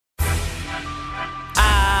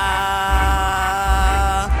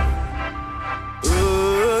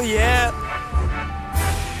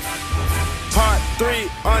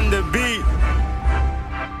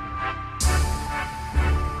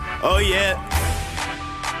yeah,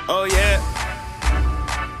 oh yeah.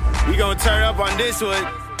 We gon' turn up on this one.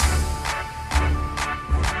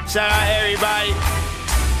 Shout out everybody.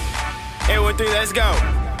 813, let's go.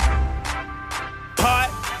 Part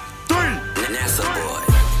 3. Vanessa boy.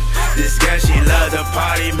 This girl, she love the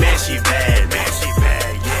party, man, she bad,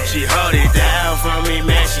 yeah. She hold it down for me,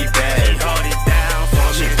 man, she bad.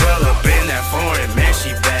 She pull up in that foreign, man,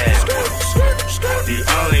 she bad. The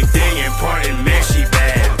only thing important, man, she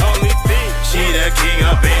bad. She the king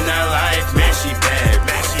up in her life, man, she bad.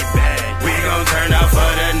 We gon' turn up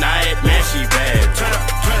for the night, man, she bad.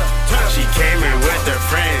 She came in with her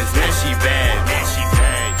friends, man, she bad.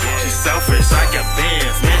 She selfish like a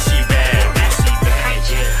Benz, man, she bad.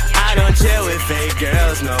 I don't chill with fake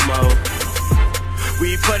girls no more.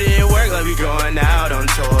 We put in work like we going out on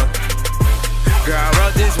tour. Girl, I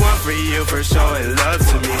wrote this one for you for showing love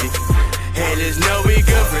to me. Haters know we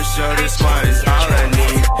good for sure, this squad is all I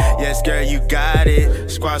need. Yes, girl, you got it.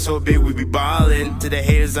 Squad so big, we be ballin'. To the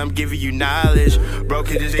haters, I'm giving you knowledge. Broke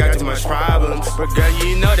it, just got too much problems. But girl,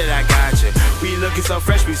 you know that I got you. We looking so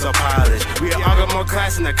fresh, we so polished. We all got more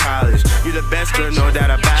class in the college. You the best girl, no doubt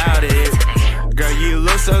about it. Girl, you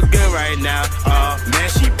look so good right now. Oh, man,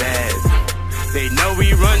 she bad. They know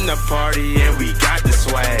we run the party and we got the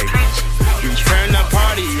swag. We turn the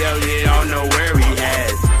party up, they all know where we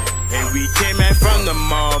at. And we came back from the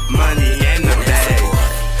mob, money in the bag.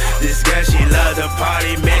 This girl, she love the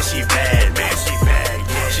party, man, she bad.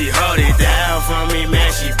 She hold it down for me,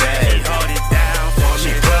 man, she bad. She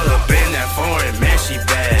pull up in that foreign, man, she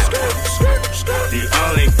bad. The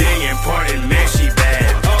only thing important, man, she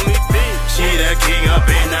bad. She the king up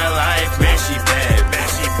in her life, man, she bad.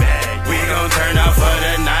 We gon' turn up for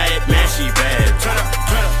the night, man, she bad.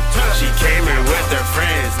 She came in with her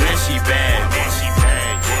friends, man, she bad.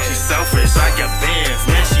 She selfish like a Benz,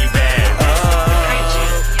 man, she bad.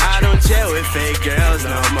 I don't chill with fake girls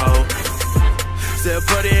no more. Still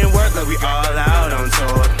put in work like we all out on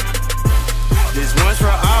tour. This one's for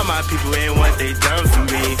all my people and what they done for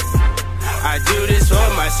me. I do this for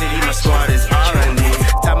my city, my squad is all I need.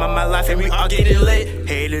 Time of my life and we all getting lit.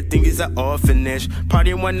 Hater think it's an orphanage.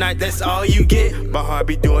 Party one night, that's all you get. My heart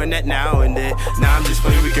be doing that now and then. Now I'm just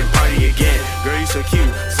funny, we can party again. Girl, you so cute,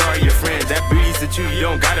 sorry your friends. That beauty's the truth, you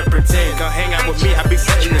don't gotta pretend. Come hang out with me, I be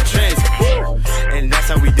setting the trends. And that's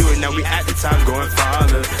how we do it, now we at the top going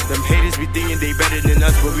farther. Them haters be thinking they better than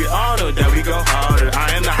us, but we all know that we go harder.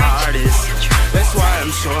 I am the hardest, that's why I'm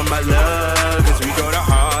showing my love, cause we go the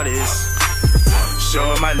hardest.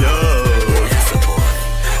 Showing my love.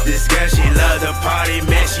 This girl, she love the party,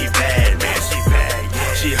 man, she